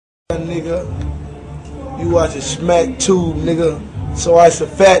Nigga, you watching Smack Tube, nigga. So Ice a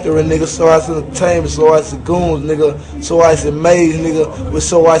Factory, nigga. So Ice Entertainment, So Ice Goons, nigga. So Ice Maze, nigga. With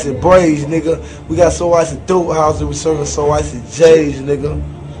So Ice Braves, nigga. We got So Ice Dope House and we serving So Ice J's, nigga.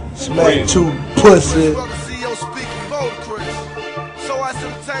 Smack Tube pussy.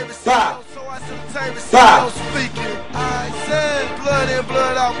 Bop. Bop. Blood in,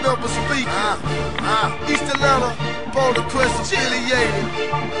 blood out, member speaking. East Atlanta, Boulder Crest affiliated.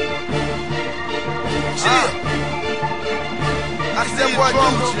 Chill. I said boy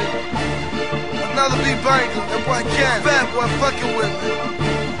Gucci. Another B-Banker. That boy Cat. Fat boy fucking with me.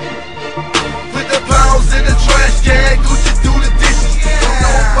 Put the pounds in the trash can. Gucci do the dishes. Don't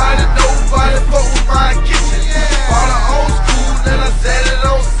nobody fuck with my kitchen. All the old school, then I set it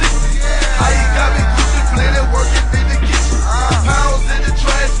on 60. How you got me Gucci plenty working in the kitchen. Pounds in the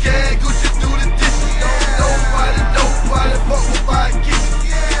trash can. Gucci do the dishes. Don't nobody fuck with my kitchen.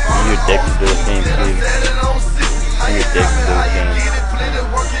 You're addicted to the same food. You're addicted to the same.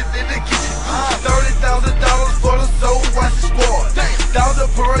 $30,000 for the soul, watch it sport. $1,000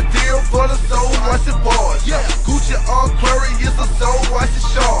 per deal for the soul, watch it board. Gucci Aquarius, a soul.